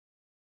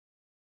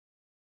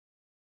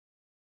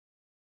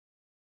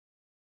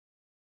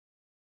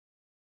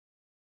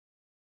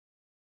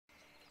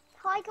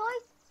Hi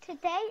guys,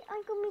 today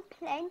I'm going to be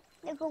playing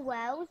Lego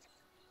World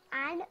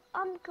and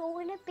I'm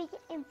going to be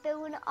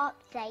doing an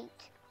update.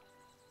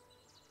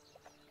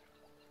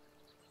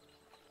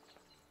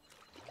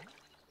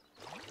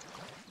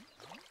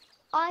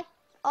 I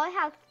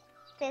have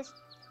this,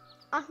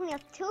 I only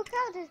have two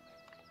characters.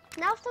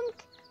 Now some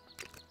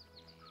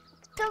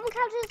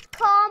characters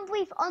can't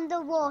breathe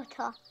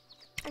underwater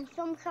and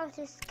some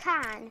characters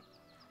can.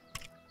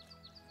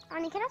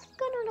 And you can have to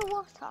go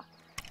underwater.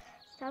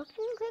 So you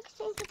can quick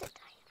change to the timer.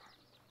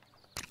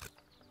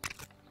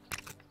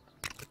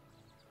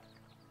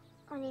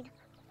 I need to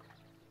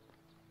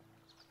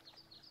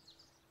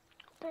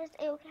but it's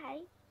okay.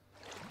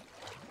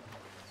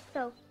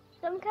 So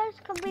some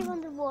characters can breathe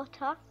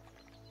underwater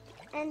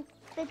and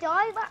the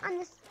diver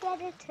and the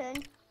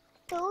skeleton,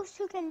 those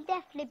who can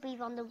definitely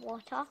breathe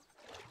underwater.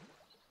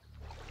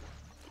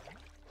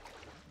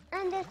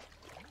 And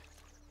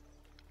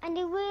I'm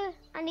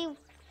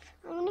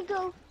gonna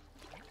go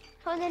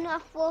find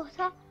enough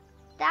water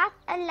that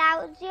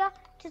allows you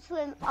to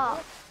swim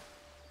up.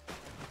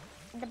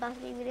 The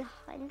must be really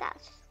high and that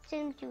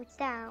swims you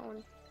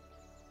down.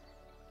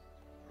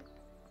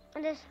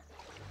 And you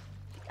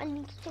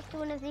can take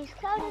one of these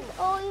characters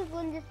or you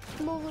run the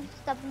small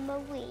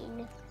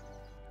submarine.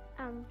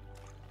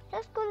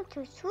 Just going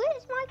to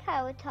switch my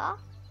character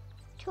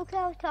to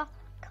character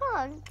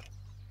can't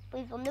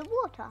breathe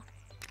underwater.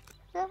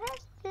 So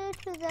let's do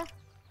to the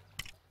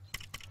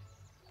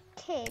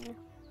king.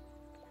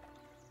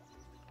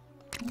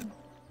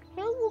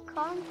 Who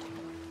can't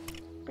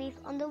breathe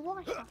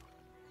underwater?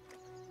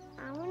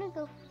 I want to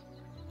go.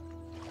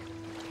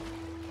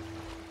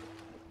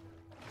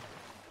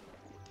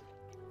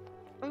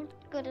 I'm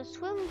gonna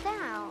swim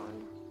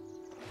down.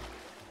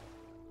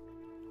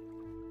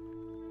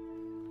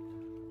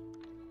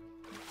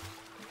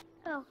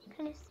 Oh,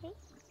 can you see?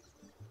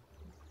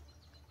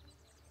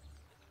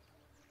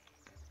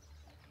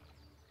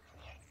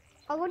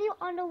 I want you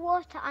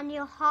underwater and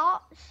your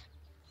heart,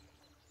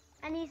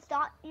 and you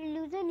start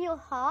losing your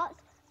heart.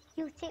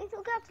 You think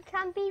you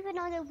can be even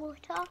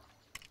underwater,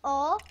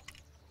 or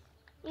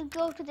you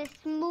go to the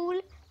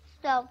small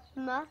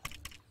submarine.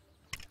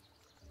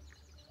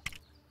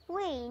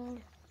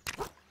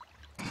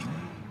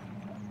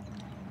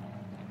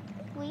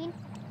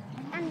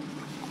 And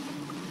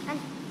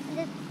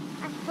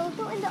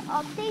also in the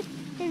update,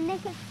 they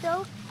make it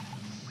so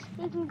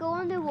you can go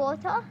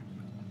underwater.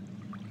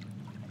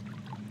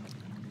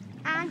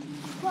 And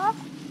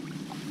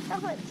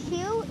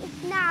Q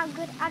is now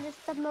good at a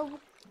submarine.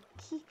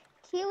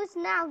 Q is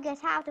now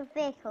get out of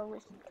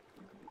vehicles.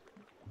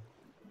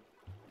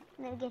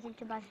 Let me get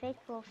into my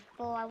vehicle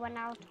before I run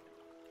out.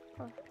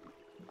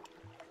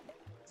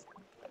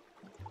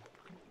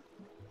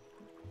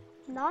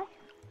 Life?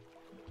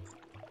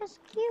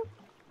 Rescue!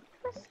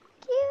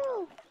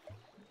 Rescue!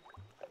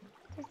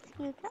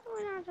 Rescue, that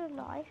one out of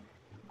life.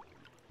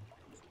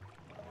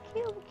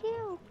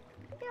 Q!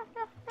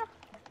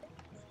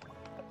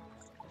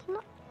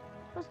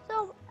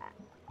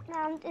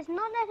 Yeah. It's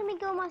not letting me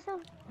go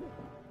myself.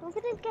 I'm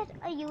gonna get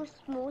a used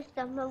small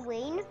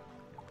submarine.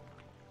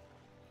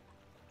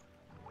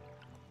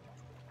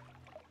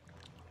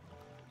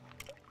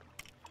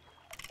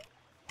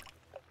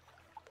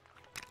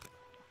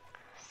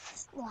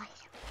 Right,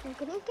 I'm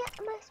gonna get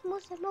my small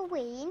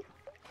submarine.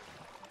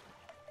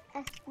 A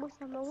small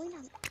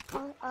submarine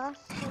on a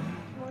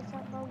small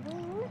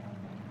submarine.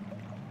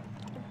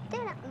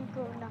 Then I'm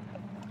gonna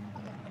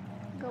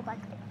go back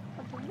to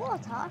the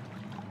water.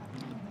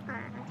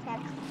 And I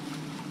said,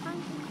 I'm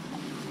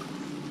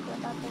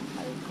good at this.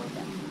 I will go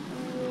down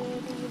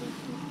really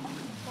deep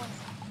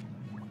water.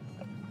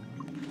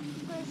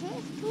 Because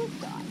here's two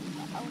guys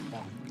out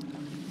there.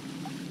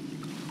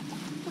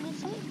 Can you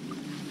see?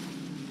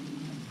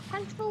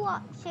 Thanks for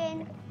watching.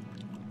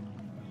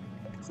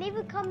 Leave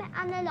a comment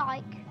and a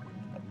like.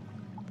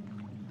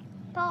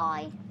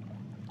 Bye.